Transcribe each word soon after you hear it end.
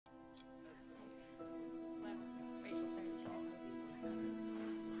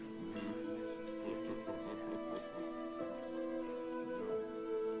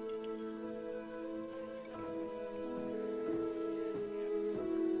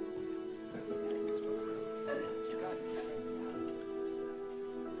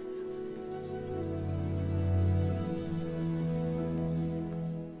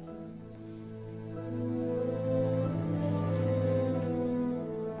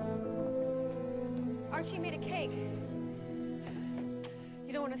Archie made a cake.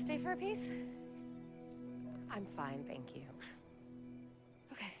 You don't want to stay for a piece? I'm fine, thank you.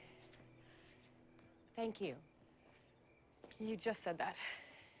 Okay. Thank you. You just said that.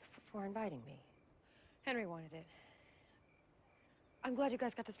 For inviting me. Henry wanted it. I'm glad you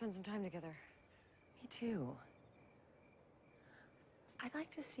guys got to spend some time together. Me too. I'd like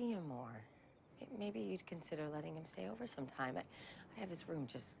to see him more. Maybe you'd consider letting him stay over sometime. I have his room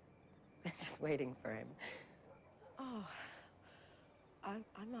just waiting for him. Oh,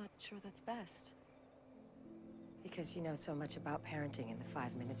 I'm not sure that's best. Because you know so much about parenting in the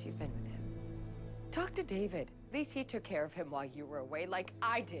 5 minutes you've been with him. Talk to David. At least he took care of him while you were away, like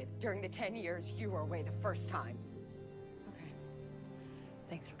I did during the 10 years you were away the first time. Okay.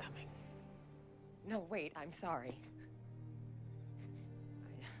 Thanks for coming. No, wait, I'm sorry.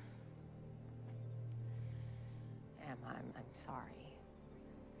 I'm sorry.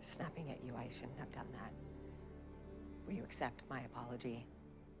 Snapping at you, I shouldn't have done that. Will you accept my apology?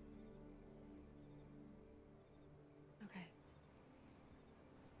 Okay.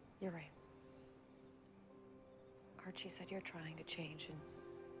 You're right. Archie said you're trying to change, and,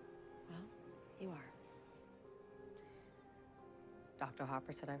 well, you are. Dr.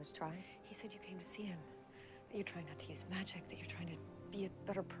 Hopper said I was trying? He said you came to see him, that you're trying not to use magic, that you're trying to be a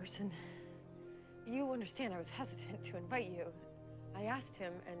better person. You understand I was hesitant to invite you. I asked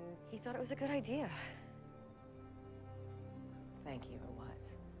him, and he thought it was a good idea. Thank you, it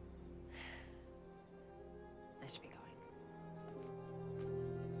was. I should be going.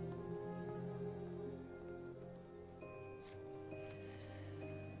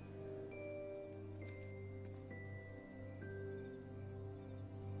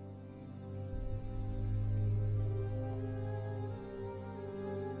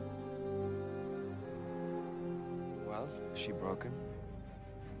 Well, is she broken?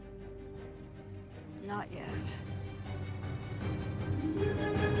 Not yet.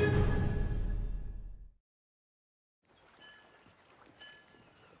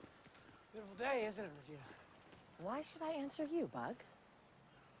 Beautiful day, isn't it, Regina? Why should I answer you, Bug?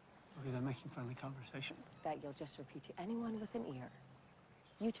 Because I'm making friendly conversation. That you'll just repeat to anyone with an ear.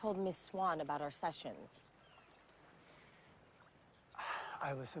 You told Miss Swan about our sessions.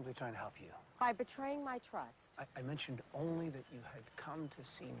 I was simply trying to help you. By betraying my trust. I mentioned only that you had come to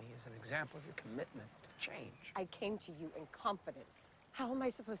see me as an example of your commitment to change. I came to you in confidence. How am I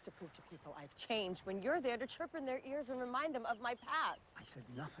supposed to prove to people I've changed when you're there to chirp in their ears and remind them of my past? I said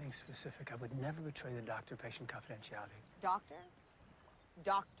nothing specific. I would never betray the doctor-patient confidentiality. Doctor?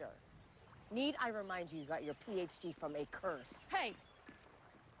 Doctor. Need I remind you got your PhD from a curse? Hey!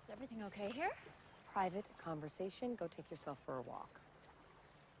 Is everything okay here? Private conversation. Go take yourself for a walk.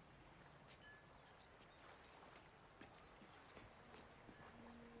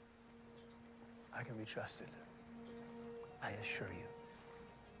 I can be trusted. I assure you.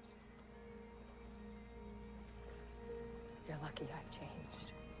 You're lucky I've changed.